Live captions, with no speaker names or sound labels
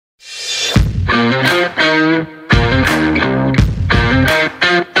Hi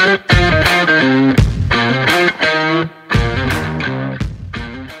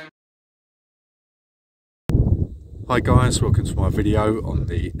guys, welcome to my video on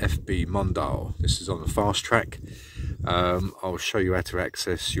the FB Mondial. This is on the fast track. I'll show you how to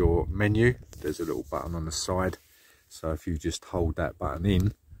access your menu. There's a little button on the side, so if you just hold that button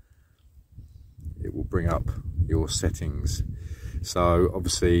in, it will bring up your settings. So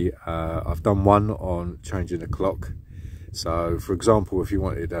obviously I've done one on changing the clock. So for example, if you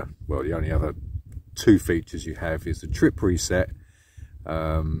wanted well, the only other two features you have is the trip reset,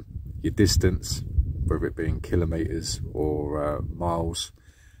 your distance, whether it be in kilometers or miles.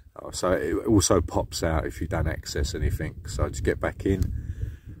 So it also pops out if you don't access anything. So just get back in,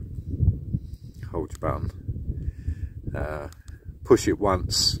 hold your button, push it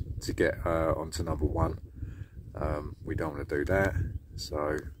once to get onto number one. We don't want to do that,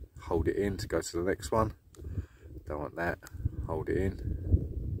 so hold it in to go to the next one. Don't want that, hold it in.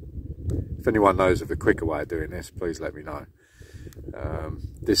 If anyone knows of a quicker way of doing this, please let me know.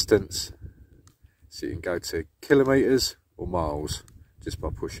 Distance, so you can go to kilometers or miles just by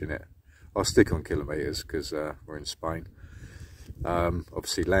pushing it. I'll stick on kilometers because we're in Spain.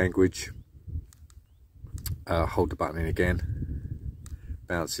 Obviously language, hold the button in again,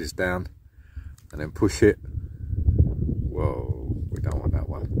 bounces down, and then push it. Whoa, we don't want that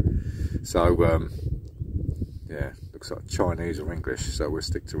one. So yeah, looks like Chinese or English, so we'll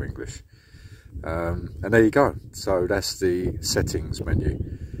stick to English. And there you go. So that's the settings menu.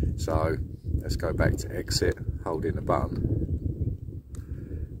 So let's go back to exit, hold in the button,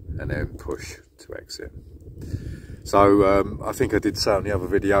 and then push to exit. So I think I did say on the other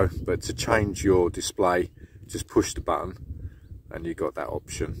video, but to change your display, just push the button and you got that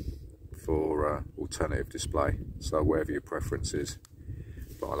option for alternative display. So whatever your preference is,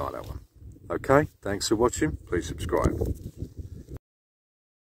 but I like that one. Okay, thanks for watching. Please subscribe.